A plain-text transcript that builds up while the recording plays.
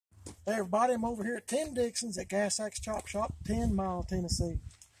Hey everybody, I'm over here at Tim Dixon's at Gas Axe Chop Shop, 10 Mile, Tennessee.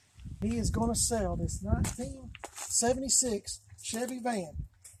 He is going to sell this 1976 Chevy van.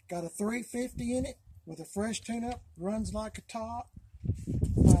 Got a 350 in it with a fresh tune-up, runs like a top.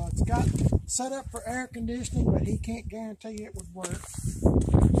 It's got set up for air conditioning, but he can't guarantee it would work.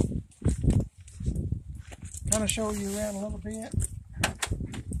 Kind of show you around a little bit.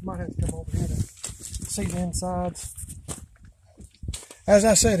 Might have to come over here to see the insides. As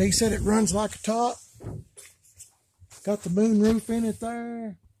I said, he said it runs like a top. Got the moon roof in it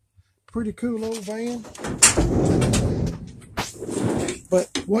there. Pretty cool old van.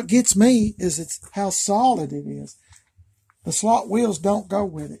 But what gets me is it's how solid it is. The slot wheels don't go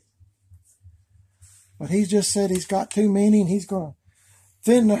with it. But he just said he's got too many and he's going to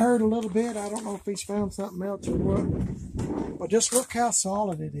thin the herd a little bit. I don't know if he's found something else or what. But just look how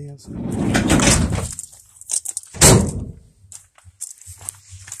solid it is.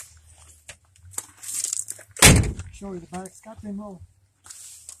 Show you the back. It's got them little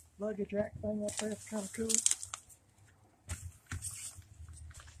luggage rack thing up there. It's kind of cool.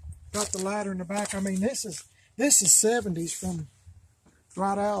 Got the ladder in the back. I mean, this is 70's from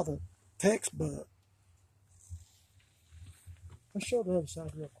right out of the textbook. Let's show the other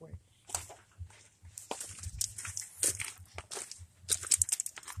side real quick.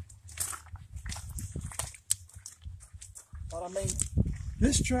 But I mean,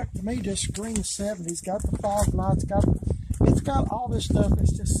 this truck to me just screams 70's. Got the fog lights, it's got all this stuff.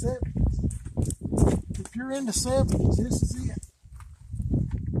 It's just 70's. If you're into 70's, this is it.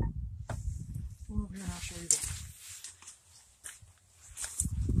 Come over here and I'll show you that.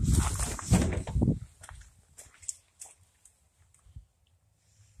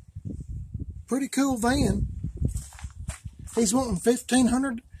 Pretty cool van. He's wanting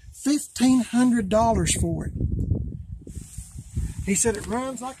 $1,500 for it. He said it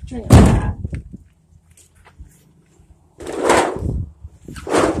runs like a champ.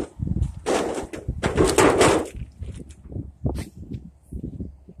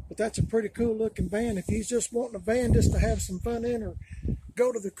 But that's a pretty cool looking van. If he's just wanting a van just to have some fun in or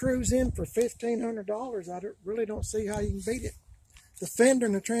go to the cruise in for $1,500, I really don't see how you can beat it. The fender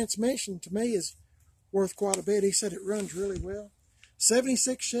and the transmission to me is worth quite a bit. He said it runs really well.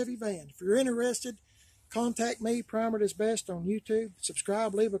 76 Chevy van. If you're interested, contact me, Primer Is Best on YouTube.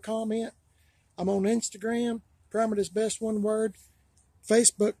 Subscribe, leave a comment. I'm on Instagram, Primer Is Best, one word.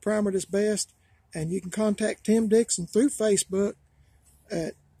 Facebook, Primer Is Best. And you can contact Tim Dixon through Facebook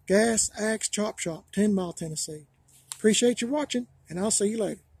at Gas Axe Chop Shop, 10 Mile, Tennessee. Appreciate you watching, and I'll see you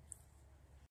later.